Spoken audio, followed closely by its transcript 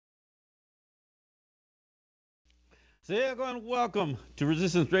So, yeah, and welcome to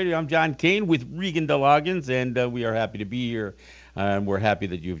Resistance Radio. I'm John Kane with Regan DeLoggins, and we are happy to be here. And we're happy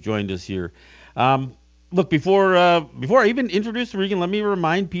that you've joined us here. Um, Look, before I even introduce Regan, let me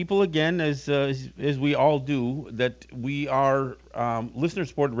remind people again, as we all do, that we are listener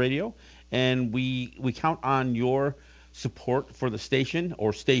supported radio, and we count on your support for the station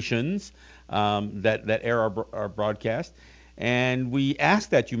or stations that air our broadcast. And we ask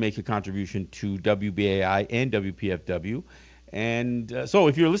that you make a contribution to WBAI and WPFW. And so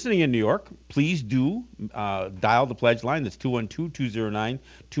if you're listening in New York, please do dial the pledge line. That's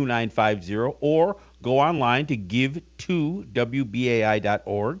 212-209-2950, or go online to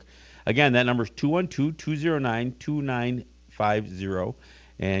give2wbai.org. Again, that number is 212-209-2950,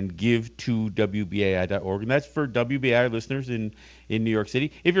 and give to WBAI.org. And that's for WBAI listeners in New York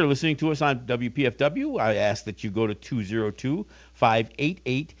City. If you're listening to us on WPFW, I ask that you go to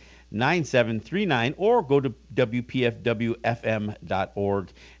 202-588-9739, or go to WPFWFM.org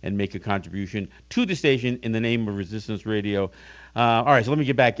and make a contribution to the station in the name of Resistance Radio. All right, so let me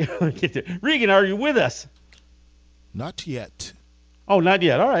get back. Regan, are you with us? Not yet. Oh, not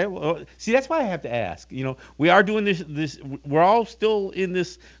yet. All right. Well, see, that's why I have to ask. We are doing this. We're all still in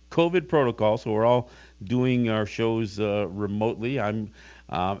this COVID protocol, so we're all doing our shows remotely.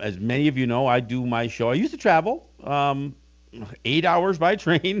 As many of you know, I do my show. I used to travel 8 hours by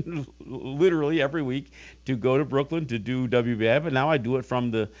train, literally every week, to go to Brooklyn to do WBI, but now I do it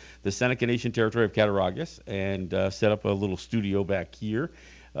from the Seneca Nation territory of Cattaraugus, and set up a little studio back here,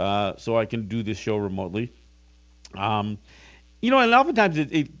 so I can do this show remotely. And oftentimes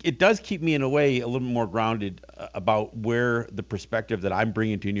it does keep me in a way a little more grounded about where the perspective that I'm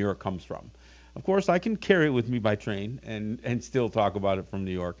bringing to New York comes from. Of course, I can carry it with me by train and still talk about it from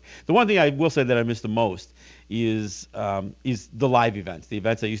New York. The one thing I will say that I miss the most is the live events, the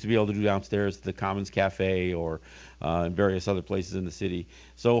events I used to be able to do downstairs at the Commons Cafe or in various other places in the city.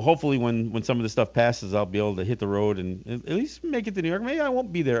 So hopefully when some of this stuff passes, I'll be able to hit the road and at least make it to New York. Maybe I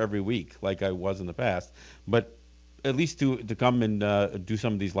won't be there every week like I was in the past, but at least to come and do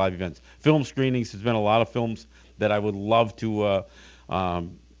some of these live events. Film screenings. There's been a lot of films that I would love to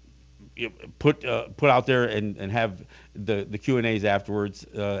put out there and have the Q&As afterwards,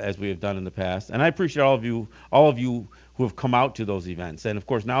 as we have done in the past. And I appreciate all of you who have come out to those events. And of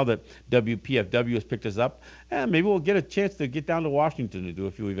course, now that WPFW has picked us up, maybe we'll get a chance to get down to Washington to do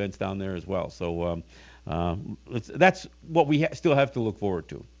a few events down there as well. So that's what we still have to look forward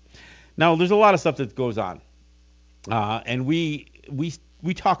to. Now, there's a lot of stuff that goes on. And we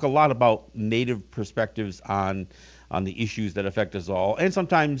talk a lot about Native perspectives on the issues that affect us all, and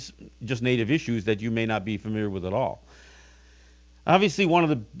sometimes just Native issues that you may not be familiar with at all. Obviously, one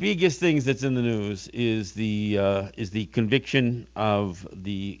of the biggest things that's in the news is the conviction of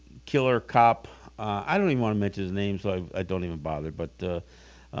the killer cop. I don't even want to mention his name, so I don't even bother. But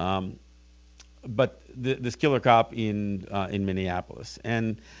this killer cop in Minneapolis.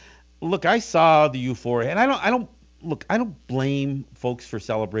 And look, I saw the euphoria, and I don't blame folks for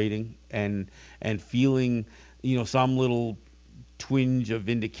celebrating and feeling, some little twinge of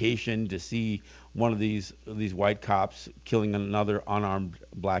vindication to see one of these white cops killing another unarmed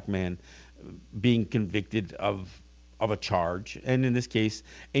black man being convicted of a charge, and in this case,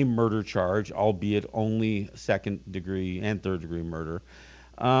 a murder charge, albeit only second degree and third degree murder.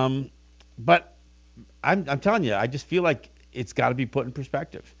 But I'm telling you, I just feel like it's got to be put in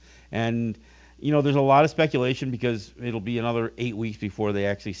perspective. And there's a lot of speculation because it'll be another 8 weeks before they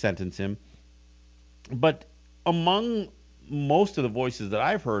actually sentence him. But among most of the voices that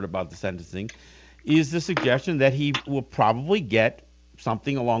I've heard about the sentencing is the suggestion that he will probably get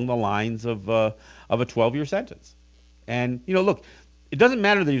something along the lines of a 12-year sentence. And look, it doesn't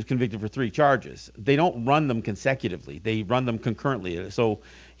matter that he was convicted for 3 charges. They don't run them consecutively. They run them concurrently. So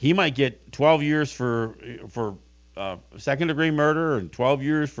he might get 12 years for second degree murder and 12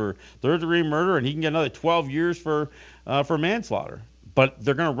 years for third degree murder, and he can get another 12 years for manslaughter. But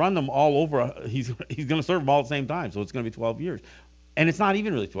they're going to run them all over. He's going to serve them all at the same time, so it's going to be 12 years. And it's not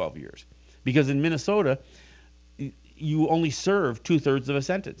even really 12 years, because in Minnesota, you only serve 2/3 of a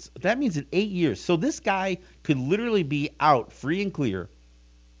sentence. That means in 8 years. So this guy could literally be out free and clear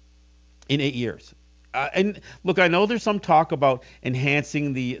in 8 years. And look, I know there's some talk about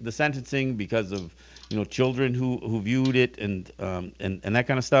enhancing the sentencing because of children who viewed it and that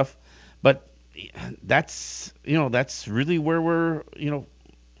kind of stuff. But that's really where we're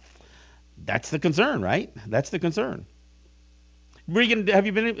that's the concern, right? That's the concern. Regan, have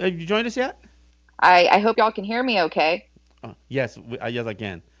you joined us yet? I hope y'all can hear me okay. Yes, yes I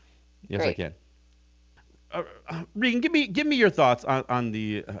can. Yes, I Great. can. Regan, give me your thoughts on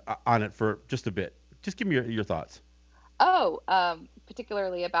it for just a bit. Just give me your thoughts.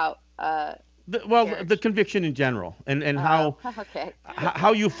 Particularly about The Derek. conviction in general, and Oh, okay.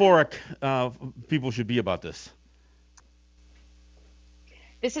 how euphoric people should be about this.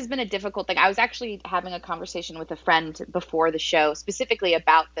 This has been a difficult thing. I was actually having a conversation with a friend before the show, specifically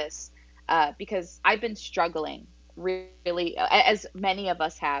about this, because I've been struggling really, as many of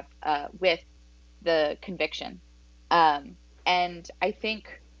us have, with the conviction. And I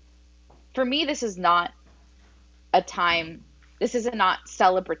think for me, this is not a time, this is not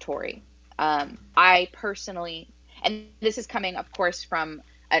celebratory. I personally, and this is coming, of course, from,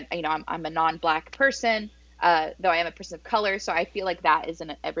 I'm a non-black person, though I am a person of color. So I feel like that is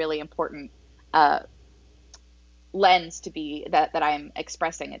a really important uh, lens to be that I'm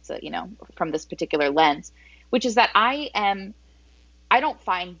expressing. It's from this particular lens, which is that I don't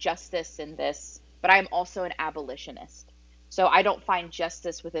find justice in this, but I'm also an abolitionist. So I don't find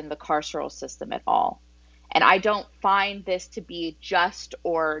justice within the carceral system at all. And I don't find this to be just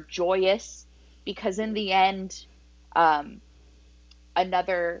or joyous because, in the end, um,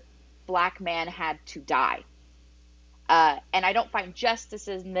 another black man had to die. And I don't find justice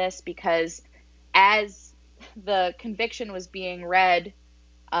in this because, as the conviction was being read,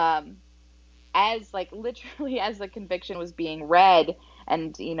 um, as like literally as the conviction was being read,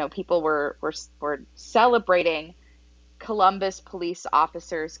 and people were celebrating, Columbus police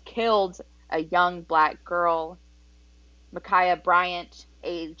officers killed a young black girl. Ma'Khia Bryant,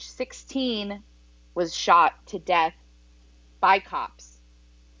 age 16, was shot to death by cops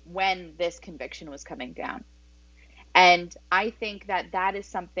when this conviction was coming down. And I think that that is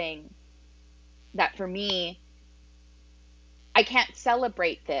something that, for me, I can't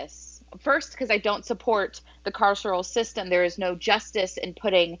celebrate this. First, because I don't support the carceral system. There is no justice in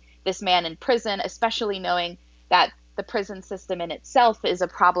putting this man in prison, especially knowing that the prison system in itself is a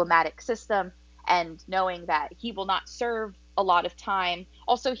problematic system, and knowing that he will not serve a lot of time.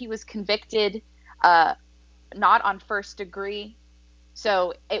 Also, he was convicted not on first degree,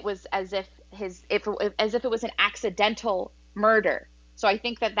 so it was as if it was an accidental murder. So I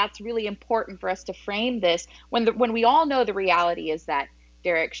think that that's really important for us to frame this when we all know the reality is that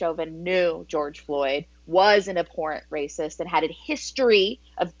Derek Chauvin knew George Floyd was an abhorrent racist and had a history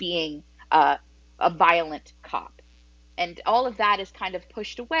of being a violent cop. And all of that is kind of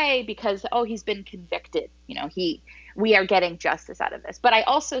pushed away because, oh, he's been convicted. We are getting justice out of this. But I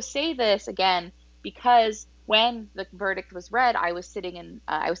also say this again because when the verdict was read, I was sitting in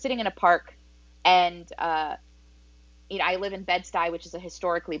a park, and I live in Bed-Stuy, which is a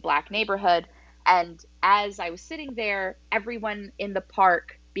historically black neighborhood. And as I was sitting there, everyone in the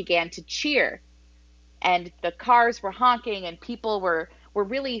park began to cheer, and the cars were honking, and people were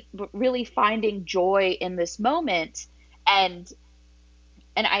really finding joy in this moment. And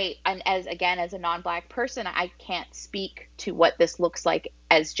as a non-black person, I can't speak to what this looks like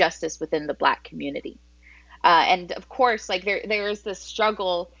as justice within the black community. And of course, like there is this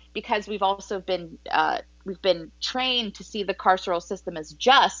struggle because we've been trained to see the carceral system as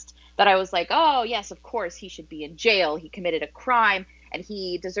just, that I was like, oh yes, of course he should be in jail. He committed a crime and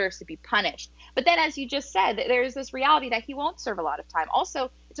he deserves to be punished. But then, as you just said, there's this reality that he won't serve a lot of time. Also,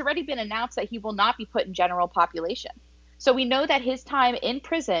 it's already been announced that he will not be put in general population. So we know that his time in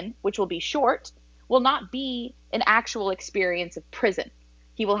prison, which will be short, will not be an actual experience of prison.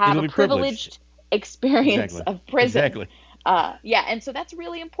 He will have It'll a be privileged. privileged experience Exactly. of prison. Exactly. Yeah, and so that's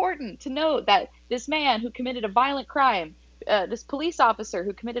really important to note that this man who committed a violent crime, this police officer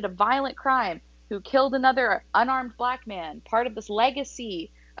who committed a violent crime, who killed another unarmed black man, part of this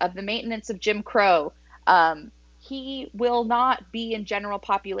legacy of the maintenance of Jim Crow, he will not be in general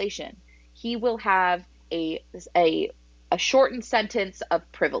population. He will have a shortened sentence of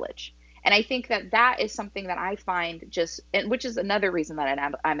privilege. And I think that that is something that I find and which is another reason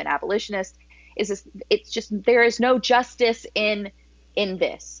that I'm an abolitionist, is this, it's just, there is no justice in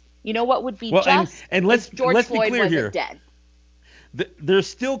this. You know what would be just? And let's George let's Floyd be clear wasn't here. dead. There's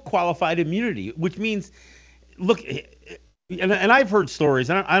still qualified immunity, which means, look, and I've heard stories,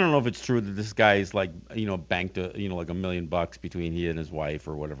 and I don't know if it's true that this guy is like, banked like $1 million between he and his wife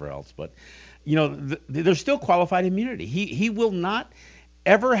or whatever else, but there's still qualified immunity. He will not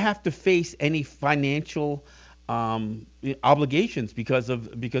ever have to face any financial obligations because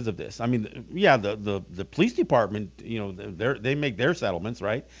of this. I mean, yeah, the police department, they make their settlements,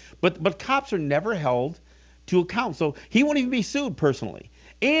 right? But cops are never held to account, so he won't even be sued personally.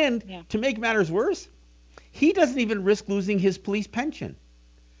 And to make matters worse, he doesn't even risk losing his police pension.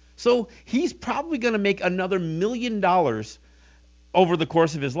 So he's probably going to make another $1 million over the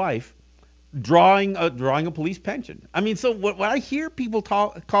course of his life, drawing a police pension. I mean, so when I hear people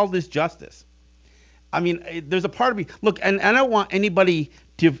call this justice, I mean, there's a part of me. Look, and I don't want anybody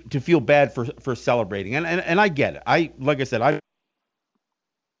to feel bad for celebrating, and I get it. Like I said,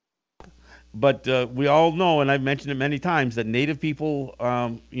 but we all know, and I've mentioned it many times, that Native people,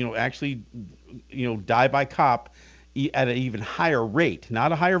 actually, die by cop at an even higher rate,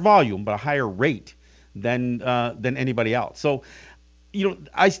 not a higher volume, but a higher rate than anybody else. So,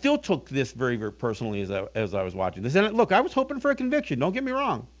 I still took this very, very personally as I was watching this. And look, I was hoping for a conviction. Don't get me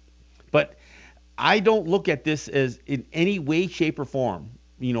wrong, but I don't look at this as in any way, shape, or form,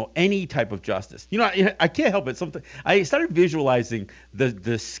 any type of justice. I can't help it. Something I started visualizing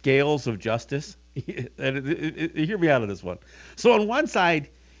the scales of justice, and hear me out of this one. So on one side,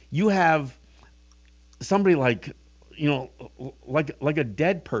 you have somebody like a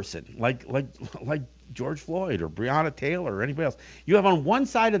dead person, like George Floyd or Breonna Taylor or anybody else. You have on one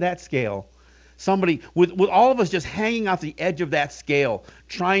side of that scale somebody with all of us just hanging off the edge of that scale,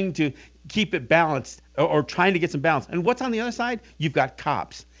 trying to keep it balanced or trying to get some balance. And what's on the other side? You've got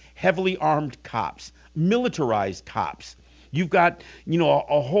cops, heavily armed cops, militarized cops. You've got,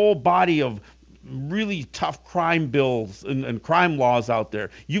 a whole body of really tough crime bills and crime laws out there.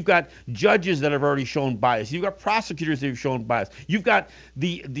 You've got judges that have already shown bias. You've got prosecutors that have shown bias. You've got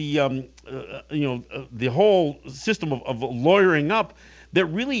the whole system of lawyering up that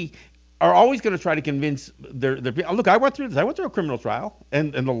really are always going to try to convince their people. Look, I went through this. I went through a criminal trial,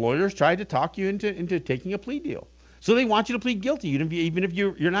 and the lawyers tried to talk you into taking a plea deal. So they want you to plead guilty, even if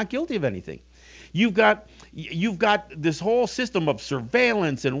you're not guilty of anything. You've got this whole system of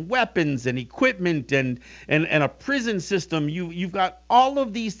surveillance and weapons and equipment and a prison system. You've got all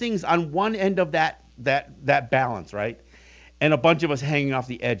of these things on one end of that balance, right? And a bunch of us hanging off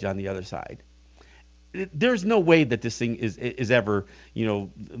the edge on the other side. There's no way that this thing is ever,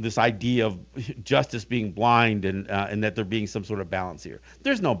 this idea of justice being blind and that there being some sort of balance here.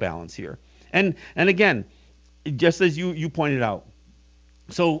 There's no balance here. And again, just as you pointed out,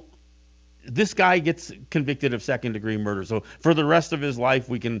 so this guy gets convicted of second-degree murder. So for the rest of his life,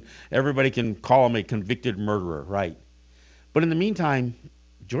 everybody can call him a convicted murderer, right? But in the meantime,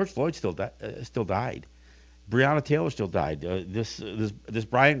 George Floyd still died. Breonna Taylor still died. This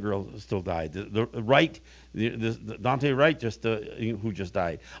Bryant girl still died. The Dante Wright who just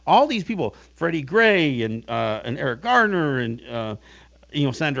died. All these people, Freddie Gray and Eric Garner and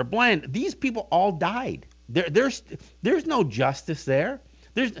Sandra Bland. These people all died. There's no justice there.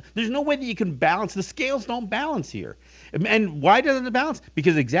 There's no way that you can balance. The scales don't balance here. And why doesn't it balance?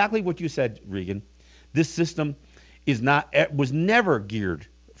 Because exactly what you said, Regan. This system was never geared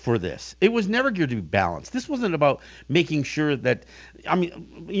for this. It was never geared to be balanced. This wasn't about making sure that,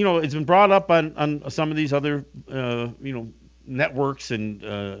 it's been brought up on some of these other, networks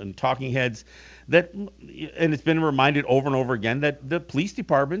and talking heads and it's been reminded over and over again that the police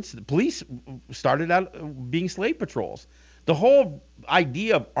started out being slave patrols. The whole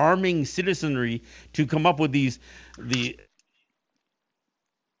idea of arming citizenry to come up with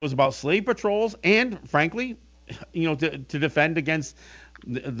was about slave patrols and, frankly, to defend against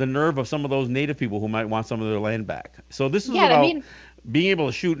the nerve of some of those Native people who might want some of their land back. So this is about being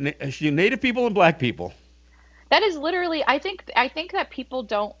able to shoot Native people and Black people. That is literally, I think that people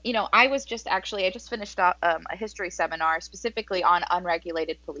don't, I just finished up a history seminar specifically on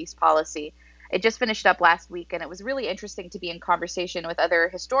unregulated police policy. It just finished up last week, and it was really interesting to be in conversation with other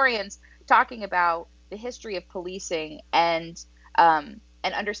historians talking about the history of policing and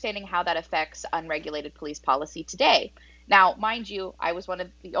understanding how that affects unregulated police policy today. Now, mind you, I was one of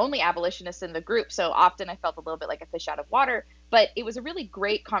the only abolitionists in the group, so often I felt a little bit like a fish out of water, but it was a really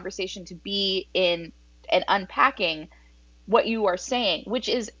great conversation to be in and unpacking what you are saying, which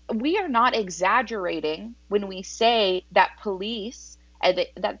is we are not exaggerating when we say that police,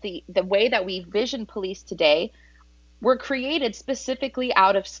 that the way that we vision police today were created specifically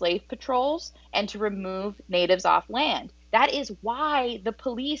out of slave patrols and to remove natives off land. That is why the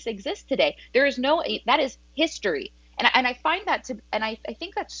police exist today. That is history. And I find that I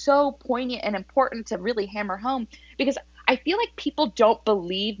think that's so poignant and important to really hammer home, because I feel like people don't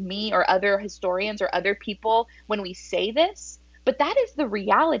believe me or other historians or other people when we say this, but that is the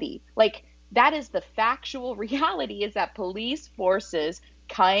reality. Like, that is the factual reality, is that police forces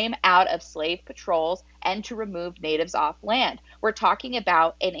came out of slave patrols and to remove natives off land. We're talking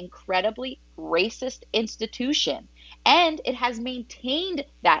about an incredibly racist institution, and it has maintained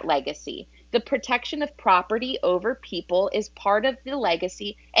that legacy. The protection of property over people is part of the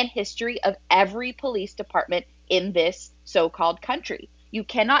legacy and history of every police department in this so-called country. You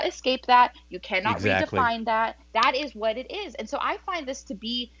cannot escape that. You cannot redefine that. That is what it is. And so I find this to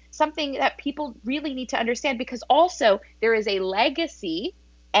be something that people really need to understand, because also there is a legacy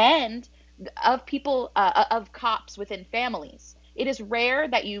and of people of cops within families. It is rare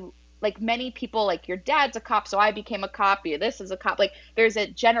that you like many people like your dad's a cop, so I became a cop. This is a cop. Like there's a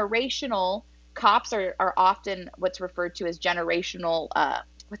generational cops are often what's referred to as generational.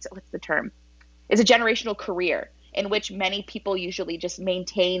 What's the term? It's a generational career in which many people usually just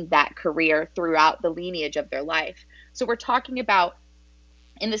maintain that career throughout the lineage of their life. So we're talking about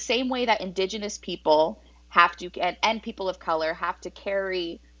in the same way that indigenous people have to and people of color have to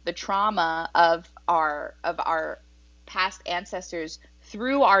carry the trauma of our past ancestors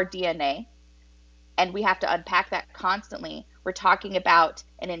through our DNA, and we have to unpack that constantly. We're talking about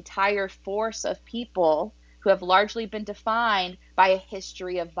an entire force of people who have largely been defined by a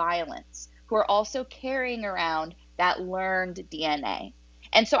history of violence, who are also carrying around that learned DNA.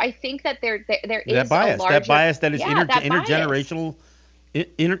 And so I think that there is that bias, a larger, that bias that is that intergenerational,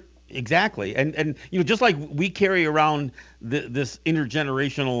 exactly. And just like we carry around this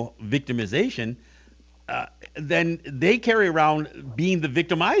intergenerational victimization, then they carry around being the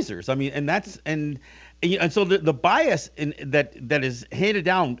victimizers. I mean, and so the bias that is handed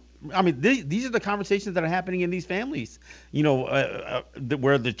down. I mean, these are the conversations that are happening in these families,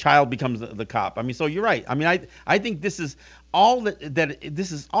 where the child becomes the cop. I mean, so you're right. I mean, I think this is all that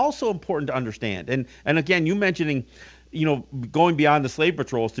this is also important to understand. And again, you mentioning, going beyond the slave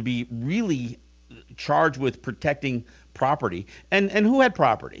patrols to be really charged with protecting property. And who had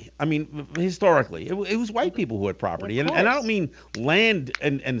property? I mean, historically, it was white people who had property. And I don't mean land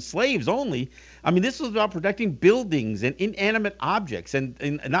and slaves only. I mean, this was about protecting buildings and inanimate objects,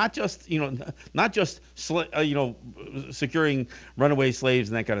 and not just securing runaway slaves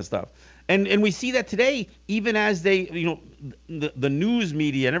and that kind of stuff. And we see that today, even as they, the news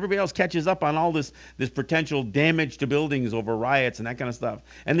media and everybody else catches up on all this potential damage to buildings over riots and that kind of stuff.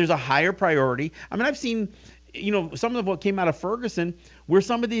 And there's a higher priority. I mean, I've seen, some of what came out of Ferguson, where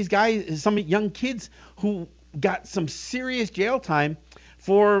some of these guys, some young kids who got some serious jail time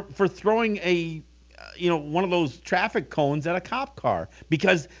for throwing one of those traffic cones at a cop car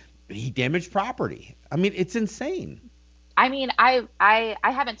because he damaged property. I mean, it's insane. I mean, I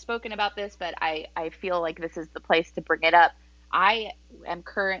haven't spoken about this, but I feel like this is the place to bring it up. I am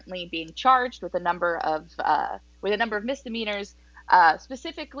currently being charged with a number of misdemeanors,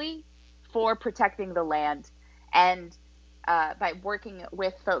 specifically for protecting the land, and by working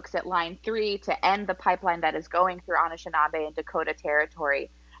with folks at Line 3 to end the pipeline that is going through Anishinaabe and Dakota territory.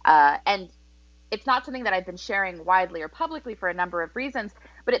 And it's not something that I've been sharing widely or publicly for a number of reasons,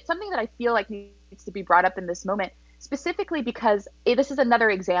 but it's something that I feel like needs to be brought up in this moment, specifically because this is another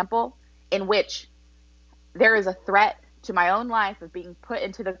example in which there is a threat to my own life of being put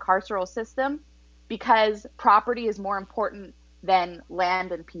into the carceral system because property is more important than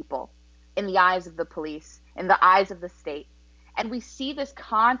land and people in the eyes of the police, in the eyes of the state. And we see this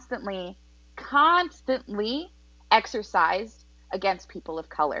constantly exercised against people of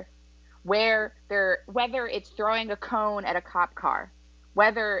color, whether it's throwing a cone at a cop car,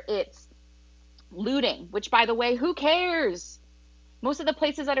 whether it's looting, which, by the way, who cares? Most of the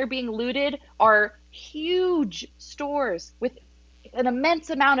places that are being looted are huge stores with an immense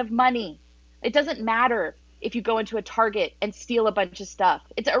amount of money. It doesn't matter if you go into a Target and steal a bunch of stuff.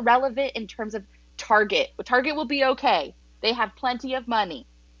 It's irrelevant in terms of Target. Target will be okay. They have plenty of money.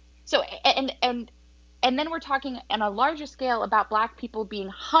 So, and then we're talking on a larger scale about Black people being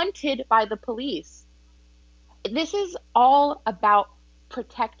hunted by the police. This is all about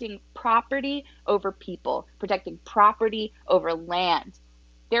protecting property over people, protecting property over land.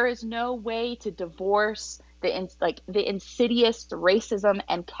 There is no way to divorce the insidious racism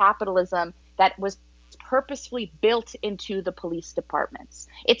and capitalism that was purposefully built into the police departments.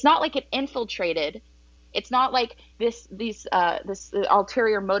 It's not like it infiltrated. It's not like this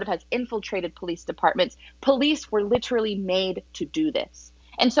ulterior motive has infiltrated police departments. Police were literally made to do this.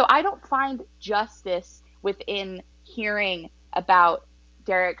 And so I don't find justice within hearing about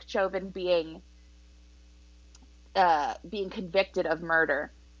Derek Chauvin being convicted of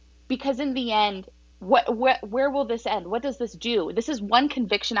murder, because in the end, where will this end? What does this do? This is one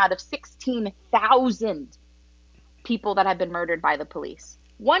conviction out of 16,000 people that have been murdered by the police.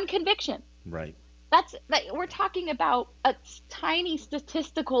 One conviction. Right. We're talking about a tiny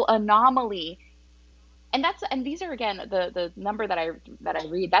statistical anomaly, and these are, again, the number that I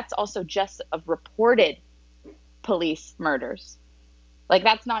read. That's also just of reported police murders. Like,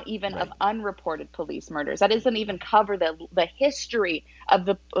 that's not even right. Of unreported police murders. That doesn't even cover the history of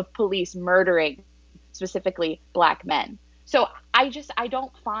police murdering specifically Black men. So I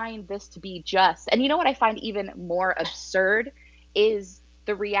don't find this to be just. And you know what I find even more absurd is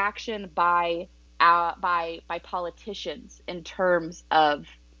the reaction by politicians in terms of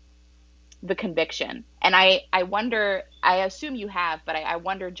the conviction. And I wonder, I assume you have, but I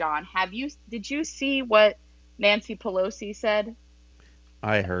wonder, John, did you see what Nancy Pelosi said?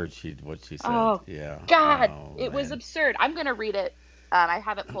 I heard what she said. Oh, yeah. God, Oh, it was man. absurd. I'm going to read it. I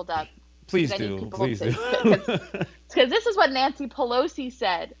have it pulled up. Please because I need do. people Please to- do. Because this is what Nancy Pelosi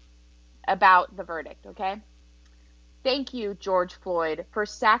said about the verdict, okay? Thank you, George Floyd, for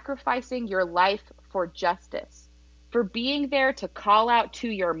sacrificing your life for justice, for being there to call out to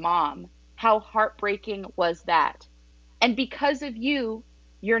your mom. How heartbreaking was that? And because of you,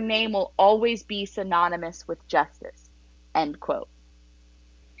 your name will always be synonymous with justice. End quote.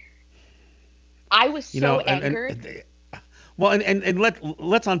 I was so angered. Well, and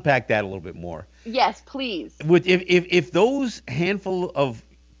let's unpack that a little bit more. Yes, please. If those handful of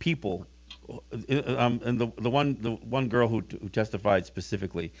people, and the one girl who testified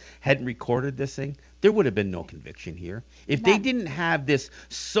specifically hadn't recorded this thing, there would have been no conviction here. If they didn't have this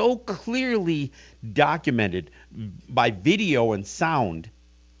so clearly documented by video and sound,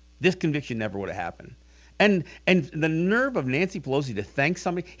 this conviction never would have happened. And the nerve of Nancy Pelosi to thank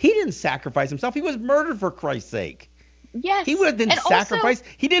somebody. He didn't sacrifice himself. He was murdered, for Christ's sake. Yes. He didn't sacrifice.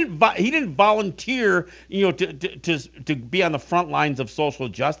 He didn't volunteer, to be on the front lines of social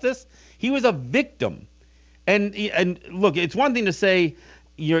justice. He was a victim. And look, it's one thing to say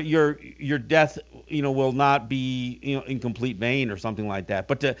your death, will not be, in complete vain or something like that.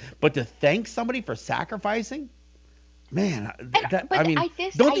 But to thank somebody for sacrificing, man,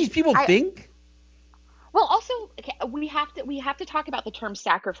 don't these people think? Well, also, okay, we have to talk about the term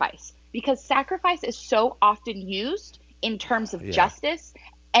sacrifice, because sacrifice is so often used in terms of justice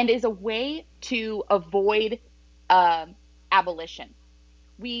and is a way to avoid abolition.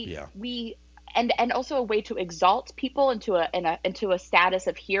 And also a way to exalt people into a status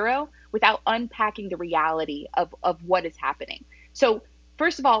of hero without unpacking the reality of what is happening. So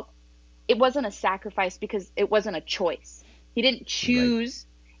first of all, it wasn't a sacrifice because it wasn't a choice. He didn't choose. Right.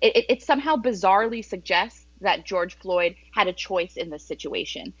 It somehow bizarrely suggests that George Floyd had a choice in this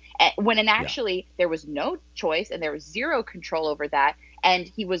situation, when actually there was no choice and there was zero control over that, and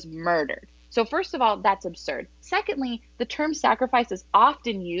he was murdered. So first of all, that's absurd. Secondly, the term sacrifice is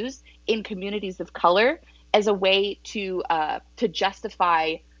often used in communities of color as a way to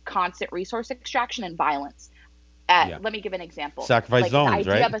justify constant resource extraction and violence. Let me give an example. Sacrifice zones, right?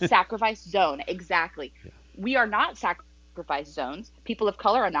 The idea of a sacrifice zone, exactly. Yeah. We are not sacrifice zones. People of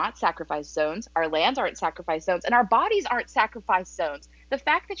color are not sacrifice zones. Our lands aren't sacrifice zones, and our bodies aren't sacrifice zones. The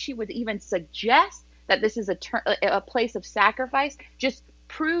fact that she would even suggest that this is a place of sacrifice just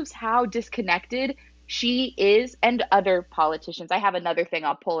proves how disconnected she is, and other politicians. I have another thing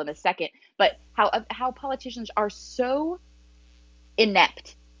I'll pull in a second, but how politicians are so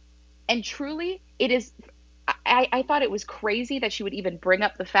inept. And truly, it is. I thought it was crazy that she would even bring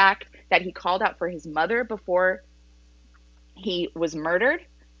up the fact that he called out for his mother before he was murdered.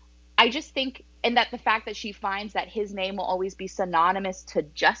 I just think, and that the fact that she finds that his name will always be synonymous to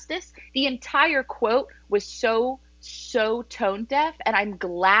justice. The entire quote was so tone deaf, and I'm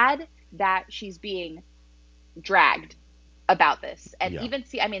glad that she's being dragged about this. And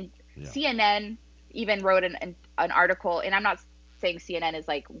CNN even wrote an article, and I'm not saying CNN is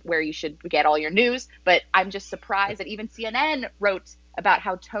like where you should get all your news, but I'm just surprised that even CNN wrote about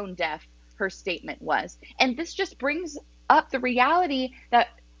how tone deaf her statement was. And this just brings up the reality that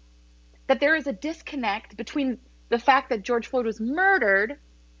there is a disconnect between the fact that George Floyd was murdered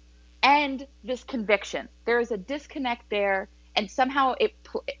and this conviction. There is a disconnect there, and somehow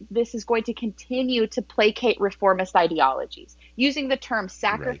this is going to continue to placate reformist ideologies, using the term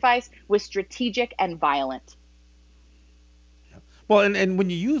sacrifice with strategic and violent. Well, and when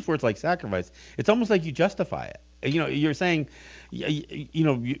you use words like sacrifice, it's almost like you justify it. You're saying,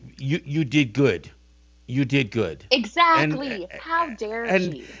 you did good. You did good. Exactly. How dare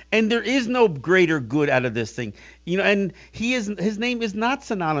he? And there is no greater good out of this thing. And his name is not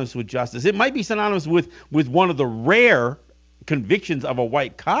synonymous with justice. It might be synonymous with one of the rare convictions of a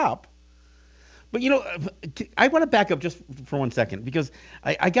white cop. But I want to back up just for 1 second, because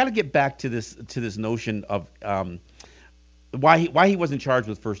I got to get back to this notion of why he wasn't charged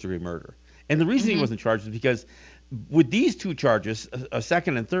with first-degree murder. And the reason he wasn't charged is because with these two charges, a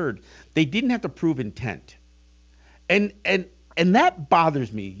second and third, they didn't have to prove intent. And that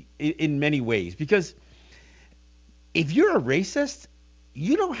bothers me in many ways, because if you're a racist,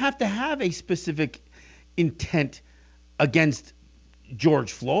 you don't have to have a specific intent against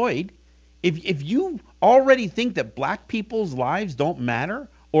George Floyd. If you already think that black people's lives don't matter,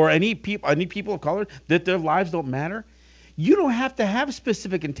 or any people of color, that their lives don't matter, you don't have to have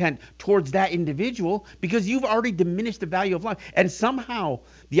specific intent towards that individual because you've already diminished the value of life. And somehow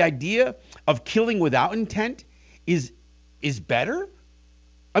the idea of killing without intent is better.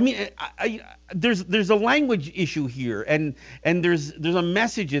 I mean, there's a language issue here, and there's a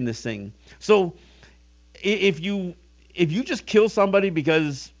message in this thing. So if you just kill somebody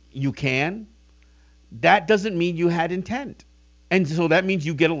because you can, that doesn't mean you had intent, and so that means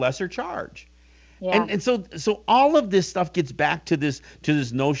you get a lesser charge. Yeah. And so all of this stuff gets back to this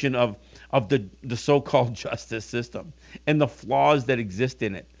notion of the so-called justice system and the flaws that exist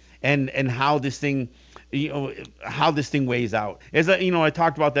in it, and how this thing, how this thing weighs out. As I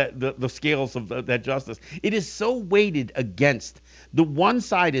talked about the scales of that justice. It is so weighted against the one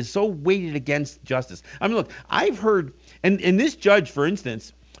side is so weighted against justice. I mean, look, I've heard, and this judge, for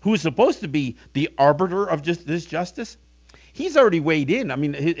instance, who is supposed to be the arbiter of this justice, he's already weighed in. I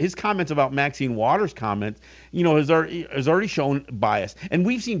mean, his comments about Maxine Waters' comment, has already shown bias. And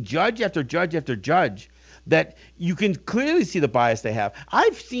we've seen judge after judge after judge that you can clearly see the bias they have.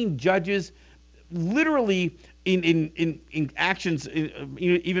 I've seen judges literally in actions,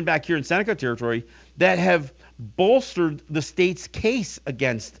 even back here in Seneca territory, that have bolstered the state's case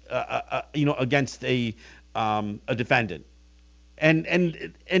against a defendant.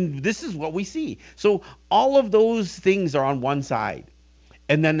 And this is what we see. So all of those things are on one side,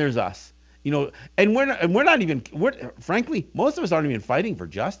 and then there's us, and we're not even, frankly, most of us aren't even fighting for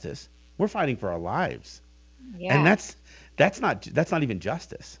justice. We're fighting for our lives. Yeah. And that's not even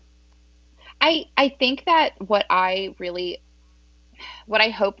justice. I think that what I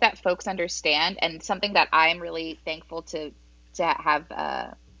hope that folks understand, and something that I'm really thankful to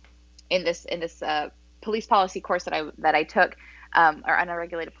have in this police policy course that I took, or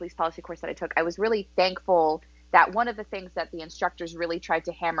unregulated police policy course that I took, I was really thankful that one of the things that the instructors really tried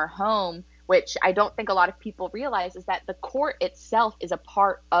to hammer home, which I don't think a lot of people realize, is that the court itself is a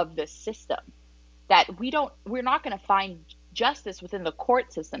part of the system. That we're not going to find justice within the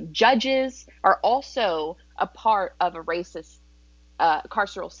court system. Judges are also a part of a racist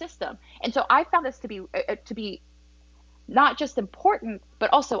carceral system. And so I found this to be not just important, but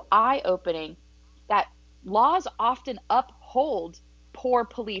also eye-opening, that laws often uphold poor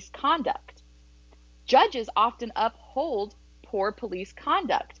police conduct. Judges often uphold poor police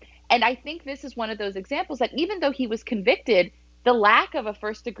conduct. And I think this is one of those examples that even though he was convicted, the lack of a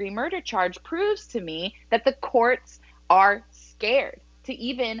first-degree murder charge proves to me that the courts are scared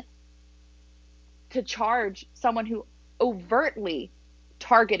to charge someone who overtly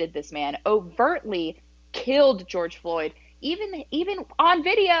targeted this man, overtly killed George Floyd, even on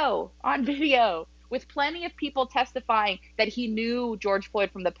video, with plenty of people testifying that he knew George Floyd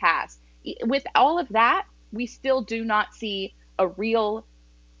from the past. With all of that, we still do not see a real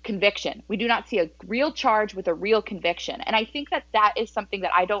conviction. We do not see a real charge with a real conviction. And I think that is something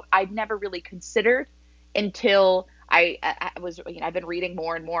that I'd never really considered until I've been reading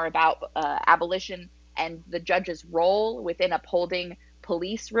more and more about abolition and the judge's role within upholding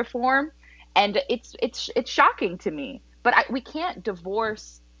police reform. And it's shocking to me, but we can't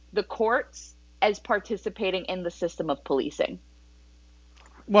divorce the courts as participating in the system of policing.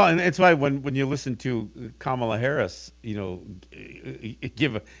 Well, and it's why when you listen to Kamala Harris,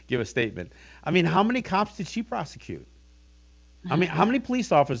 give a statement. I mean, how many cops did she prosecute? I mean, how many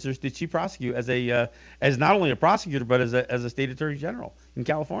police officers did she prosecute as not only a prosecutor but as a state attorney general in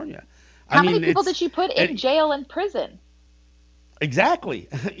California? How many people did she put in jail and prison? Exactly,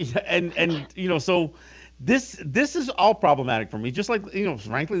 and so this is all problematic for me. Just like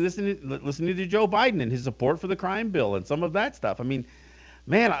frankly, listening to Joe Biden and his support for the crime bill and some of that stuff. I mean,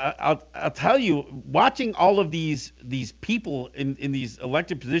 man, I'll tell you, watching all of these people in these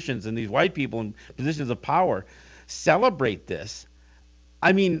elected positions and these white people in positions of power celebrate this.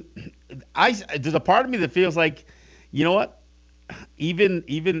 I mean, there's a part of me that feels like, you know what? Even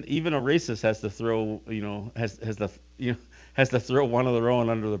a racist has to throw has to throw one of their own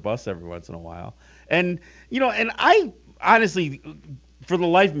under the bus every once in a while. And and I honestly, for the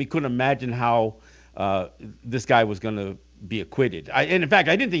life of me, couldn't imagine how this guy was going to be acquitted. And in fact,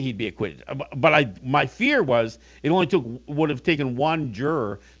 I didn't think he'd be acquitted. But my fear was it only would have taken one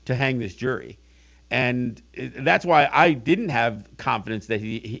juror to hang this jury. And that's why I didn't have confidence that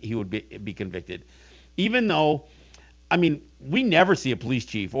he would be convicted, even though, I mean, we never see a police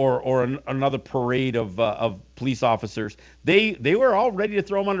chief or another parade of police officers. They were all ready to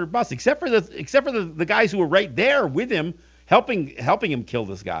throw him under the bus, except for the guys who were right there with him, helping him kill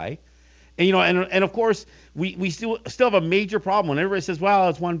this guy. And and of course we still have a major problem when everybody says, well,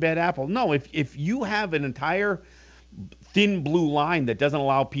 it's one bad apple. No, if you have an entire thin blue line that doesn't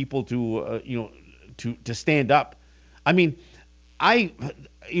allow people to stand up I mean, I,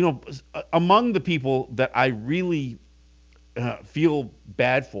 among the people that I really feel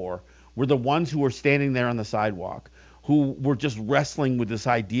bad for were the ones who were standing there on the sidewalk, who were just wrestling with this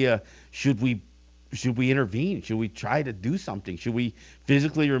idea: should we intervene? Should we try to do something? Should we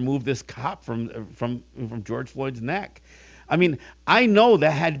physically remove this cop from George Floyd's neck? I mean, I know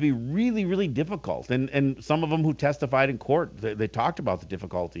that had to be really, really difficult, and some of them who testified in court, they talked about the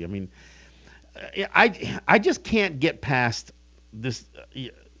difficulty. I mean, I just can't get past this.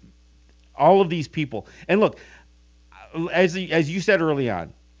 All of these people, and look, as you said early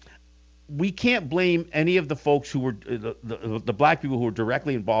on, we can't blame any of the folks who were the black people who were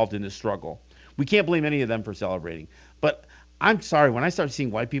directly involved in this struggle. We can't blame any of them for celebrating. But I'm sorry, when I start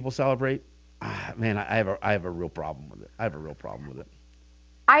seeing white people celebrate, man, I have a real problem with it. I have a real problem with it.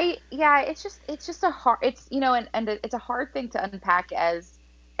 It's just a hard, and it's a hard thing to unpack as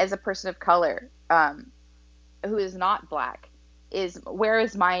a person of color, who is not black. Is where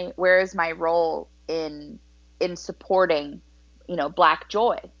is my role in supporting, black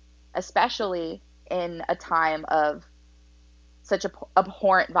joy, especially in a time of such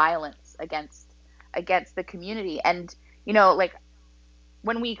abhorrent violence against the community. And like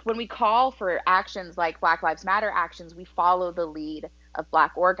when we call for actions like Black Lives Matter actions, we follow the lead of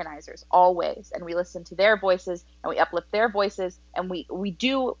black organizers always, and we listen to their voices and we uplift their voices, and we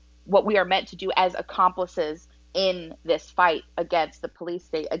do what we are meant to do as accomplices in this fight against the police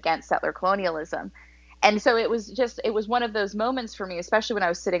state, against settler colonialism. And so it was one of those moments for me, especially when I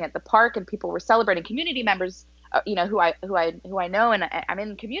was sitting at the park and people were celebrating, community members, who I know and I'm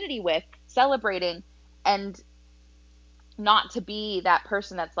in community with, celebrating, and not to be that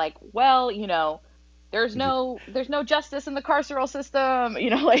person that's like, well, there's no justice in the carceral system,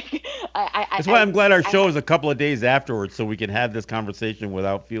 like That's why I'm glad our show is a couple of days afterwards, so we can have this conversation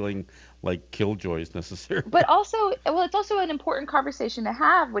without feeling like killjoys necessarily. But also, it's also an important conversation to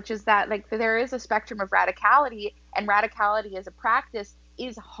have, which is that like there is a spectrum of radicality, and radicality as a practice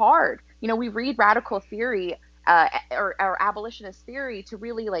is hard. We read radical theory or abolitionist theory to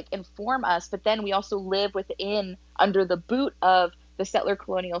really like inform us, but then we also live under the boot of the settler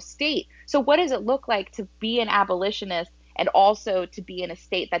colonial state. So what does it look like to be an abolitionist and also to be in a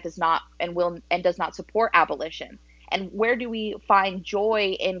state that does not does not support abolition? And where do we find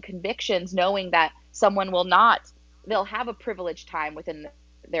joy in convictions, knowing that someone they'll have a privileged time within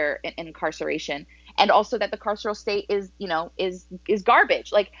their incarceration, and also that the carceral state is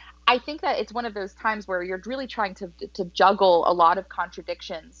garbage. Like, I think that it's one of those times where you're really trying to juggle a lot of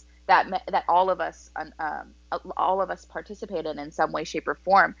contradictions that all of us participate in some way, shape, or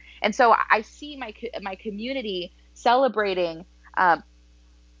form. And so I see my community celebrating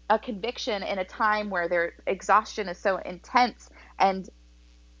a conviction in a time where their exhaustion is so intense, and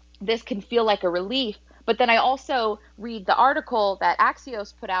this can feel like a relief. But then I also read the article that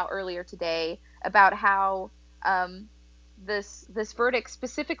Axios put out earlier today about how this verdict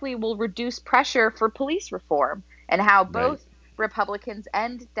specifically will reduce pressure for police reform, and how both Republicans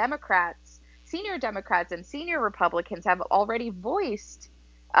and Democrats, senior Democrats and senior Republicans, have already voiced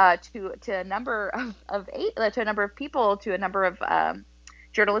to a number of people, to a number of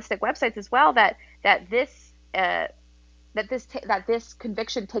journalistic websites as well, that this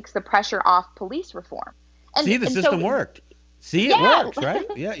conviction takes the pressure off police reform. And, see, the system worked. See, it works, right?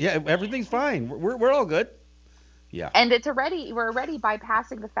 Yeah, everything's fine. We're all good. Yeah. And we're already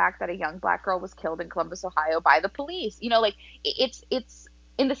bypassing the fact that a young black girl was killed in Columbus, Ohio by the police. It's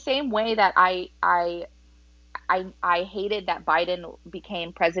in the same way that I hated that Biden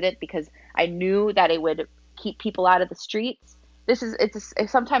became president, because I knew that it would keep people out of the streets.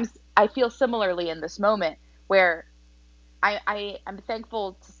 Sometimes I feel similarly in this moment, where I am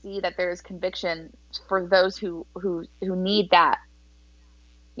thankful to see that there is conviction for those who need that,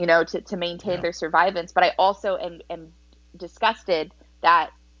 to maintain their survivance. But I also am disgusted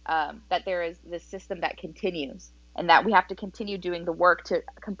that there is this system that continues, and that we have to continue doing the work to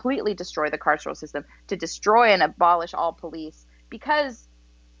completely destroy the carceral system, to destroy and abolish all police. Because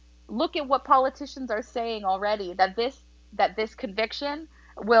look at what politicians are saying already, that this conviction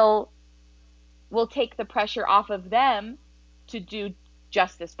will take the pressure off of them to do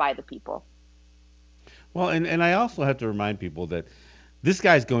justice by the people. Well, and I also have to remind people that this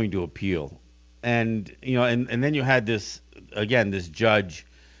guy's going to appeal, and then you had this judge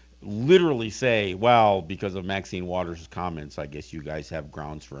literally say, well, because of Maxine Waters' comments, I guess you guys have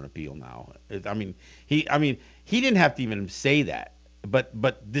grounds for an appeal now. He didn't have to even say that, but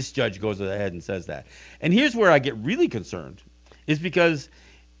this judge goes ahead and says that. And here's where I get really concerned, is because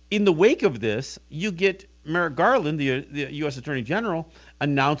in the wake of this, you get Merrick Garland, the U.S. Attorney General,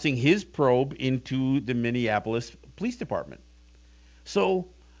 announcing his probe into the Minneapolis police department. So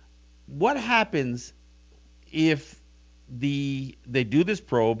what happens if they do this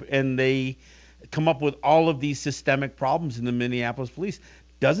probe and they come up with all of these systemic problems in the Minneapolis police?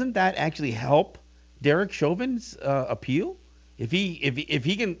 Doesn't that actually help Derek Chauvin's appeal? If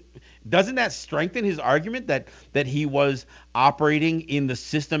he can, doesn't that strengthen his argument that he was operating in the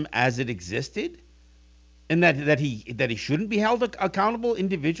system as it existed, and that he shouldn't be held accountable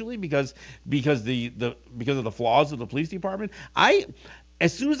individually because of the flaws of the police department?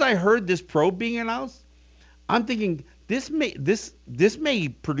 As soon as I heard this probe being announced, I'm thinking this may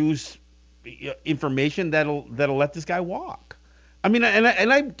produce information that'll let this guy walk. I mean,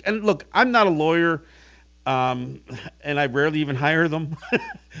 and look, I'm not a lawyer, and I rarely even hire them,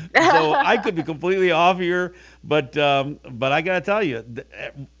 so I could be completely off here. But I gotta tell you,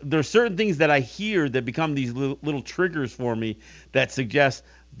 there's certain things that I hear that become these little triggers for me that suggest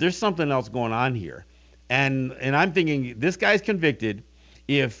there's something else going on here, and I'm thinking this guy's convicted.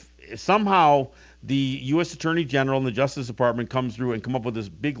 If somehow the U.S. Attorney General and the Justice Department comes through and come up with this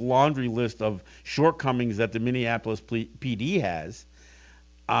big laundry list of shortcomings that the Minneapolis PD has,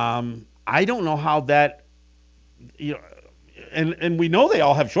 I don't know how that, and we know they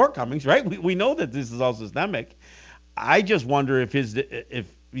all have shortcomings, right? We know that this is all systemic. I just wonder if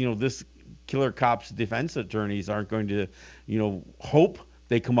this killer cop's defense attorneys aren't going to, hope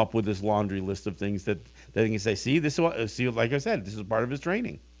they come up with this laundry list of things that they can say, see, like I said, this is part of his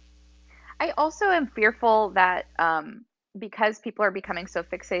training. I also am fearful that because people are becoming so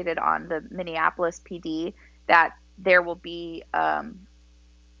fixated on the Minneapolis PD, that there will be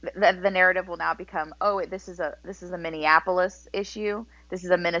the narrative will now become, oh, this is a Minneapolis issue, this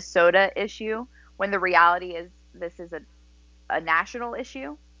is a Minnesota issue, when the reality is this is a national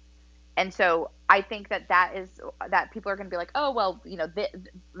issue. And so I think that people are going to be like, oh, well,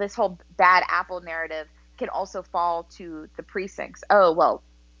 this whole bad apple narrative can also fall to the precincts. Oh, well,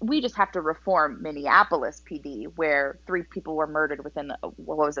 we just have to reform Minneapolis PD, where 3 people were murdered within a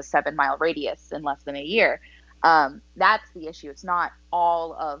 7-mile radius in less than a year. That's the issue. It's not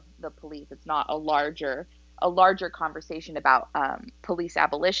all of the police. It's not a larger conversation about police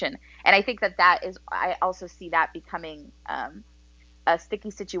abolition. And I think I also see that becoming a sticky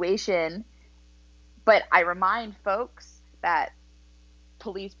situation. But I remind folks that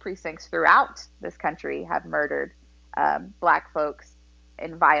police precincts throughout this country have murdered Black folks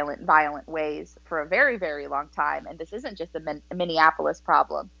in violent ways for a very, very long time. And this isn't just a Minneapolis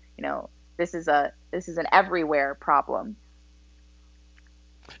problem. This is an everywhere problem.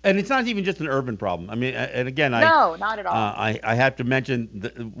 And it's not even just an urban problem. I mean, and again, no, not at all. I have to mention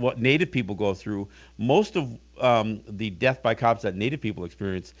what Native people go through. Most of the death by cops that Native people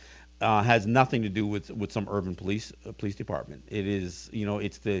experience has nothing to do with some urban police department. It is,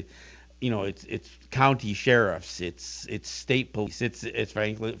 it's county sheriffs, it's state police, it's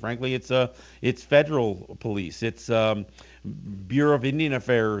frankly it's federal police, it's Bureau of Indian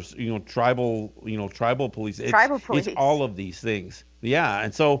Affairs, tribal police. It's all of these things. Yeah,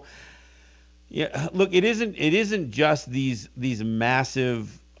 and so look, it isn't just these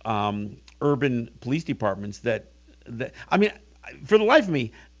massive urban police departments that I mean, for the life of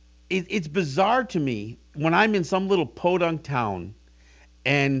me, it's bizarre to me when I'm in some little podunk town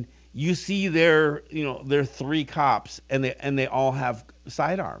and you see their 3 cops and they all have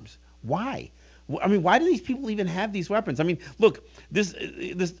sidearms. Why? I mean, why do these people even have these weapons? I mean, look, this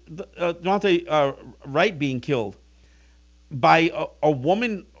Daunte Wright being killed by a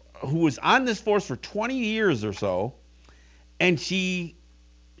woman who was on this force for 20 years or so, and she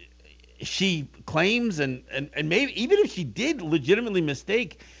claims and maybe even if she did legitimately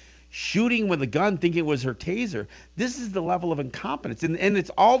mistake shooting with a gun thinking it was her taser, this is the level of incompetence, and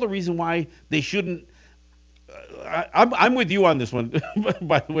it's all the reason why they shouldn't. I'm with you on this one,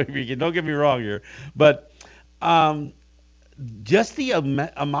 by the way, Regan. Don't get me wrong here, but just the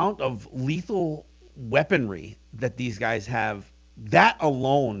amount of lethal weaponry that these guys have, that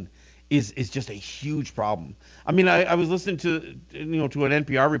alone is just a huge problem. I mean, I was listening to an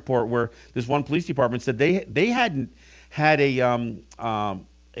NPR report where this one police department said they hadn't had a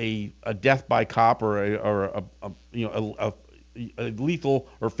death by cop or a lethal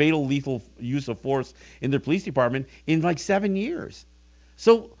or fatal lethal use of force in their police department in like 7 years.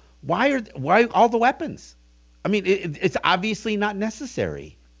 So why all the weapons? I mean, it's obviously not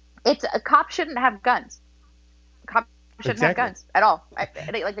necessary. A cop shouldn't have guns. Cop shouldn't have guns at all.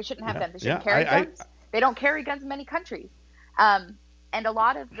 They shouldn't have guns. They shouldn't carry guns. They don't carry guns in many countries. And a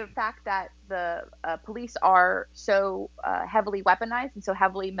lot of the fact that the police are so heavily weaponized and so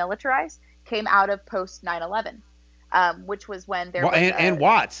heavily militarized came out of post 9/11, which was when there was and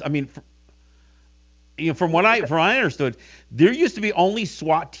Watts. I mean, from what I understood, there used to be only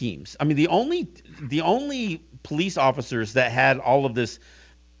SWAT teams. I mean, the only police officers that had all of this,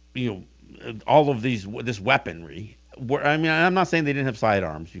 all of this weaponry. I mean, I'm not saying they didn't have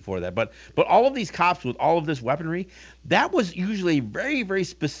sidearms before that, but all of these cops with all of this weaponry, that was usually a very, very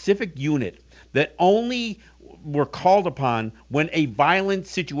specific unit that only were called upon when a violent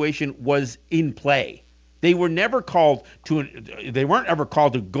situation was in play. They were never called they weren't ever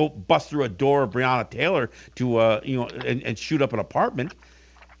called to go bust through a door of Breonna Taylor to and shoot up an apartment,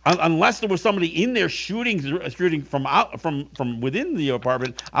 unless there was somebody in there shooting from within the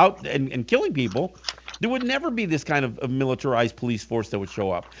apartment out and killing people. There would never be this kind of militarized police force that would show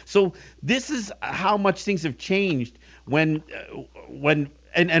up. So this is how much things have changed when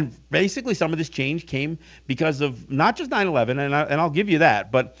basically some of this change came because of not just 9/11, and I'll give you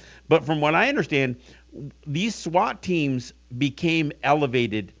that, but from what I understand, these SWAT teams became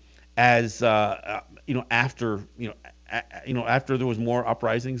elevated as after there was more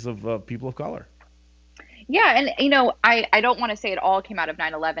uprisings of people of color. Yeah, and I don't want to say it all came out of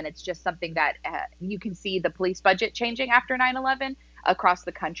 9/11. It's just something that you can see the police budget changing after 9/11 across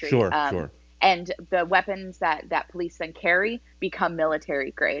the country. Sure. And the weapons that police then carry become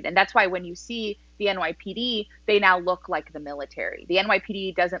military grade. And that's why when you see the NYPD, they now look like the military. The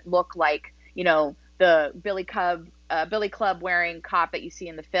NYPD doesn't look like, the Billy Club wearing cop that you see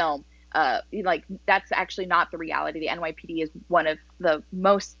in the film. That's actually not the reality. The NYPD is one of the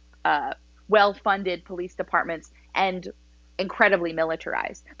most well-funded police departments and incredibly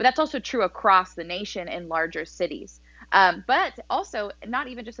militarized. But that's also true across the nation in larger cities. But also, not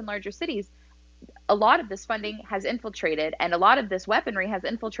even just in larger cities, a lot of this funding has infiltrated, and a lot of this weaponry has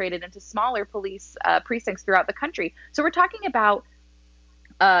infiltrated into smaller police precincts throughout the country. So we're talking about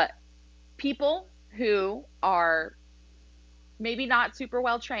people who are maybe not super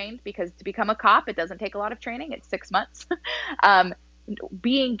well trained, because to become a cop, it doesn't take a lot of training. It's 6 months.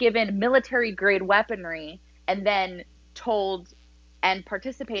 Being given military grade weaponry and then told and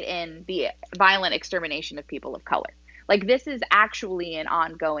participate in the violent extermination of people of color. Like, this is actually an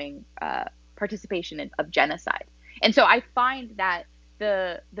ongoing participation of genocide. And so I find that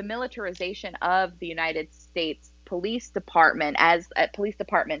the militarization of the United States Police Department as police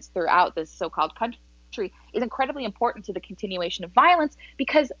departments throughout this so-called country is incredibly important to the continuation of violence,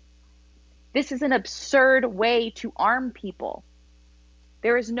 because this is an absurd way to arm people.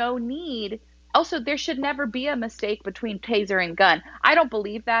 There is no need. Also, there should never be a mistake between taser and gun. I don't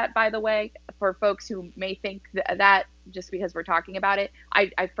believe that, by the way, for folks who may think that just because we're talking about it.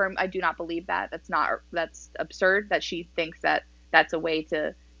 I do not believe that. That's absurd that she thinks that that's a way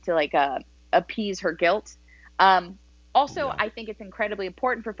to appease her guilt. Also, yeah. I think it's incredibly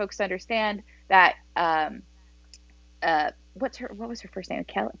important for folks to understand that what was her first name?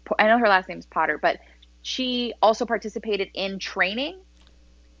 I know her last name is Potter, but she also participated in training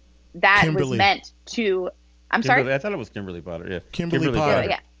that Kimberly. Was meant to. Sorry, I thought it was Kimberly Potter. Yeah, Kimberly Potter.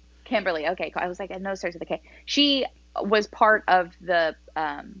 Yeah, Kimberly. Okay, I was like, I know it starts with a K. She was part of the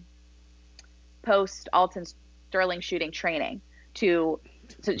post Alton Sterling shooting training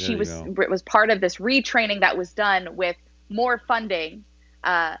she was part of this retraining that was done with more funding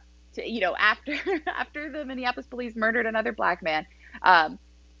after the Minneapolis police murdered another black man.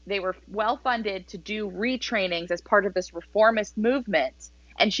 They were well funded to do retrainings as part of this reformist movement,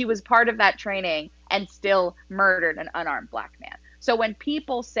 and she was part of that training and still murdered an unarmed black man. So when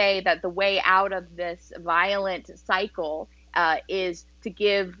people say that the way out of this violent cycle is to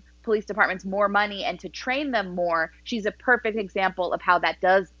give police departments more money and to train them more, she's a perfect example of how that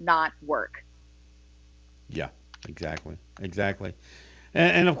does not work. Yeah, exactly.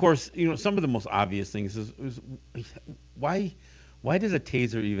 And of course, some of the most obvious things is why does a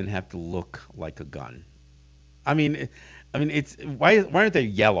taser even have to look like a gun? I mean, it's why aren't they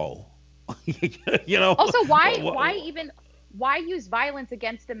yellow? Also, why use violence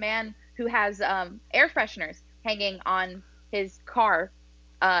against a man who has air fresheners hanging on his car?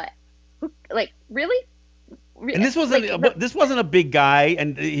 Really? And this wasn't a big guy,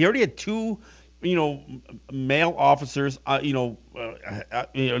 and he already had two, male officers,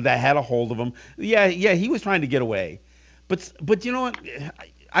 that had a hold of him. Yeah, he was trying to get away, but you know what?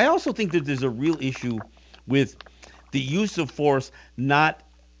 I also think that there's a real issue with the use of force not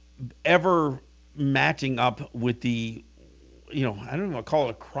ever matching up with the, I don't even want to call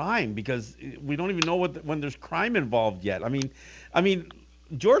it a crime, because we don't even know when there's crime involved yet. I mean,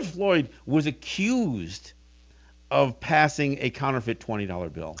 George Floyd was accused of passing a counterfeit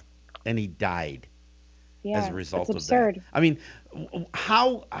 $20 bill, and he died as a result of absurd. that. I mean,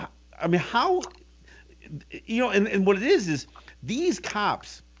 how, and what it is these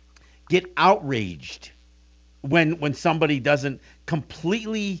cops get outraged when somebody doesn't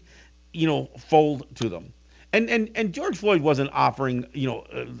completely, fold to them. And George Floyd wasn't offering,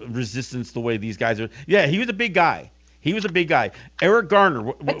 resistance the way these guys are. Yeah, he was a big guy. Eric Garner,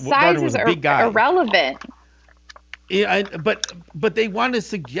 But Garner size was is a big guy. irrelevant. Yeah, but they want to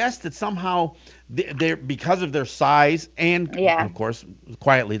suggest that somehow they're because of their size and Yeah. of course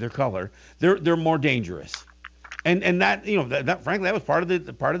quietly their color, they're more dangerous. And that that frankly that was part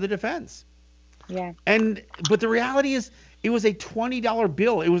of the defense. Yeah. But the reality is, it was a $20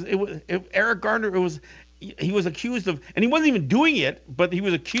 bill. Eric Garner. He was accused of, and he wasn't even doing it, but he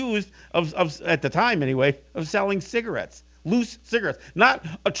was accused of at the time anyway, of selling cigarettes, loose cigarettes, not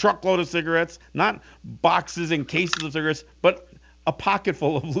a truckload of cigarettes, not boxes and cases of cigarettes, but a pocket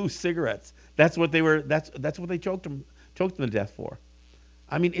full of loose cigarettes. That's what they were. That's what they choked him to death for.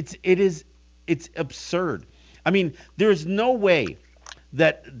 I mean, it's absurd. I mean, there's no way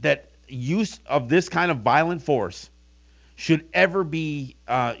that use of this kind of violent force should ever be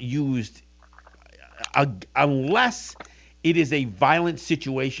used unless it is a violent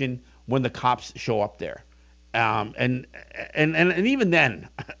situation when the cops show up there. And even then,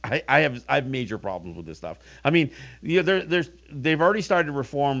 I have major problems with this stuff. I mean, they've already started to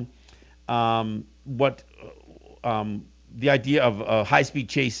reform the idea of high-speed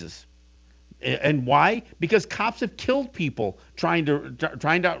chases. And why? Because cops have killed people trying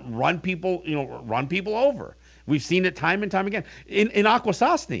to run people over. We've seen it time and time again. In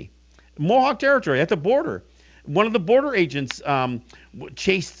Akwesasne, Mohawk Territory at the border, one of the border agents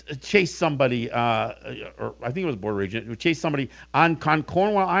chased somebody, or I think it was a border agent who chased somebody on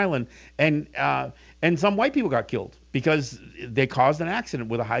Cornwall Island, and some white people got killed because they caused an accident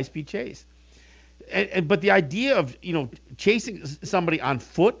with a high-speed chase. But the idea of chasing somebody on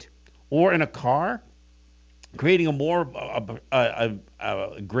foot or in a car, creating a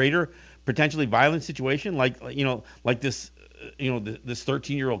greater potentially violent situation, like this this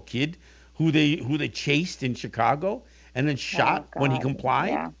 13-year-old kid who they chased in Chicago and then shot when he complied.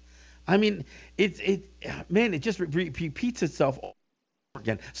 Yeah. I mean, it just repeats itself over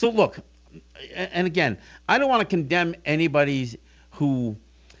again. So look, and again, I don't want to condemn anybody who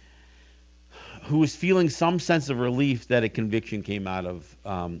is feeling some sense of relief that a conviction came out of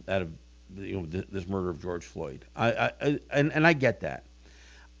this murder of George Floyd. And I get that.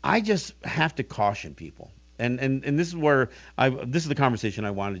 I just have to caution people, and this is where this is the conversation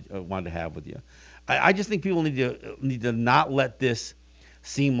I wanted to have with you. I just think people need to not let this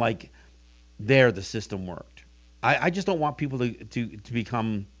seem like the system worked. I just don't want people to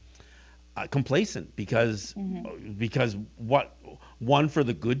become complacent because what won for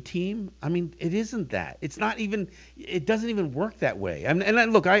the good team. I mean, it isn't that. It's not even. It doesn't even work that way.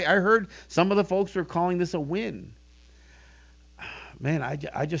 And look, I heard some of the folks were calling this a win. Man,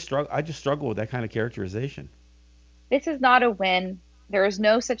 I just struggle with that kind of characterization. This is not a win. There is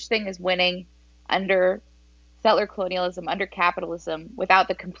no such thing as winning under settler colonialism, under capitalism, without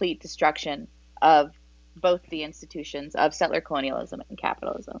the complete destruction of both the institutions of settler colonialism and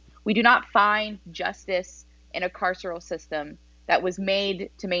capitalism. We do not find justice in a carceral system that was made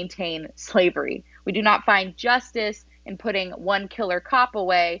to maintain slavery. We do not find justice in putting one killer cop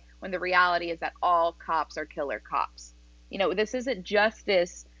away when the reality is that all cops are killer cops. This isn't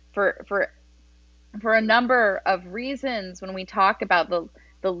justice for a number of reasons when we talk about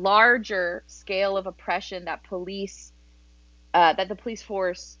the larger scale of oppression that the police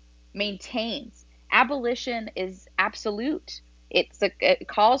force maintains. Abolition is absolute. It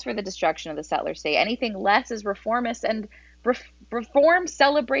calls for the destruction of the settler state. Anything less is reformist, and reform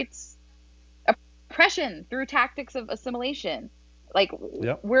celebrates oppression through tactics of assimilation.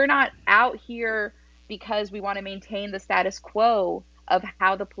 We're not out here because we want to maintain the status quo of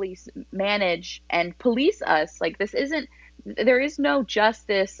how the police manage and police us. There is no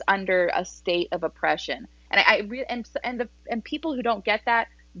justice under a state of oppression. And people who don't get that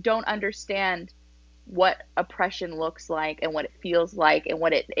don't understand what oppression looks like and what it feels like and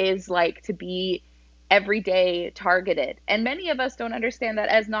what it is like to be everyday targeted. And many of us don't understand that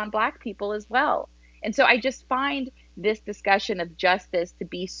as non-Black people as well. And so I just find this discussion of justice to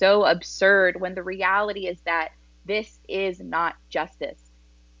be so absurd when the reality is that this is not justice.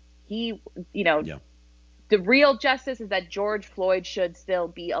 The real justice is that George Floyd should still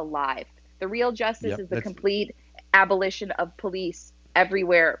be alive. The real justice is the complete abolition of police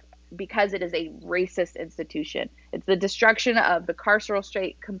everywhere, because it is a racist institution. It's the destruction of the carceral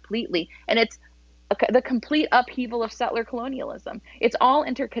state completely, and it's the complete upheaval of settler colonialism. It's all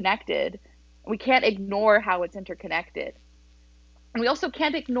interconnected. We can't ignore how it's interconnected. And we also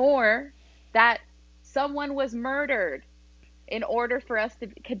can't ignore that someone was murdered in order for us to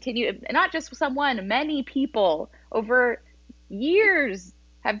continue, not just someone, many people over years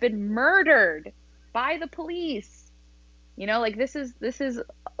have been murdered by the police. You know, like this is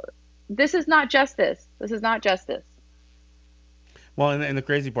not justice. This is not justice. Well, and the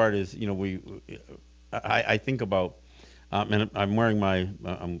crazy part is, I think about, and I'm wearing my,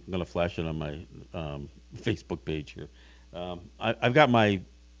 I'm gonna flash it on my Facebook page here. I've got my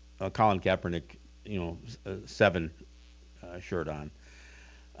Colin Kaepernick, 7 shirt on.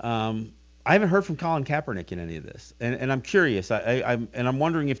 I haven't heard from Colin Kaepernick in any of this, and I'm curious. I'm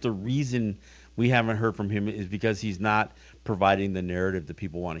wondering if the reason we haven't heard from him is because he's not providing the narrative that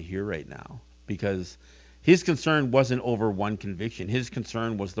people want to hear right now. Because his concern wasn't over one conviction. His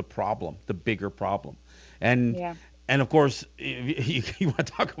concern was the problem, the bigger problem. And Yeah. and of course, if you want to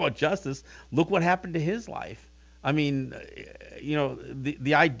talk about justice, look what happened to his life. I mean,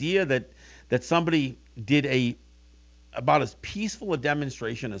 the idea that somebody did about as peaceful a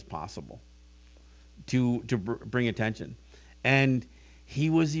demonstration as possible to bring attention, and he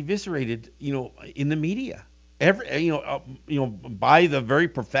was eviscerated, in the media, by the very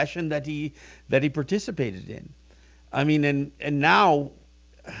profession that he participated in. I mean, and now,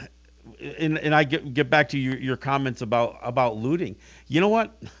 and I get back to your comments about looting. You know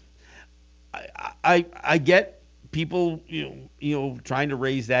what? I get people, trying to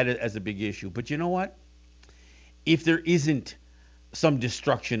raise that as a big issue, but you know what? If there isn't some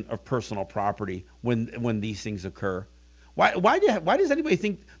destruction of personal property when these things occur, why does anybody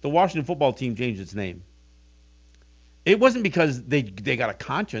think the Washington football team changed its name? It wasn't because they got a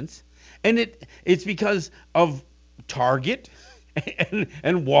conscience, and it's because of Target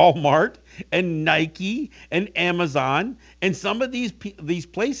and Walmart and Nike and Amazon and some of these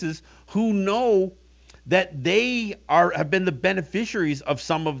places who know that they have been the beneficiaries of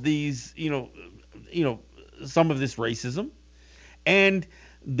some of these, some of this racism, and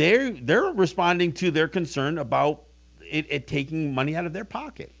they're responding to their concern about it taking money out of their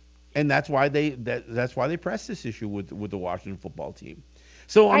pocket, and that's why they press this issue with the Washington football team.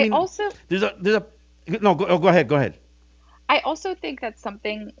 So I mean, also there's a no. Go ahead. I also think that's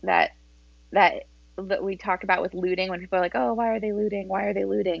something that we talk about with looting, when people are like, oh, why are they looting? Why are they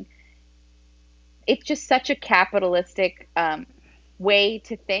looting? It's just such a capitalistic way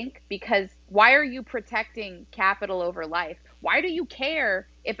to think, because why are you protecting capital over life? Why do you care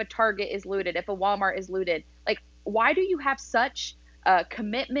if a Target is looted, if a Walmart is looted? Like, why do you have such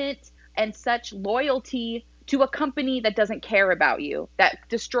commitment and such loyalty to a company that doesn't care about you, that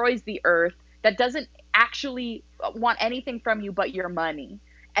destroys the earth, that doesn't actually want anything from you but your money?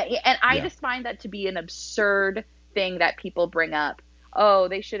 And I just find that to be an absurd thing that people bring up. Oh,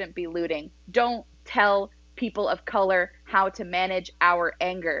 they shouldn't be looting. Don't tell people of color how to manage our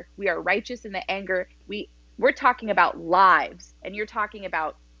anger. We are righteous in the anger. We're talking about lives, and you're talking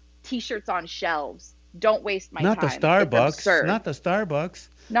about T-shirts on shelves. Don't waste my time. Not the Starbucks. Not the Starbucks.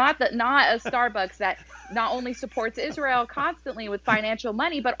 Not a Starbucks that not only supports Israel constantly with financial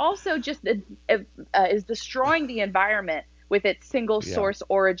money, but also just is destroying the environment with its single source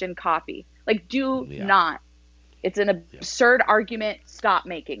origin coffee. Like, do not. It's an absurd argument. Stop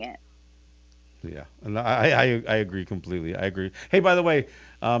making it. Yeah, and I agree completely. I agree. Hey, by the way,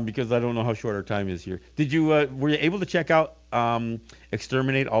 because I don't know how short our time is here, were you able to check out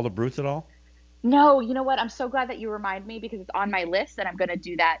Exterminate All the Brutes at all? No, you know what? I'm so glad that you remind me, because it's on my list, and I'm going to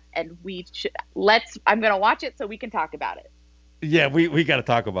do that. And I'm going to watch it so we can talk about it. Yeah, we got to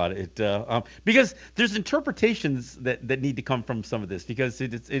talk about it, because there's interpretations that need to come from some of this, because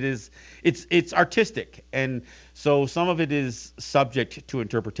it's artistic, and so some of it is subject to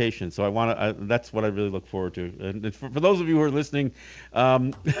interpretation. So that's what I really look forward to. And for those of you who are listening,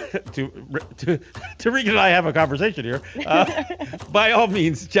 to Regan and I have a conversation here. By all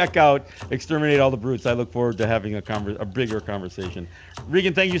means, check out Exterminate All the Brutes. I look forward to having a bigger conversation.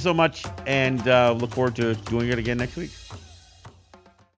 Regan, thank you so much, and look forward to doing it again next week.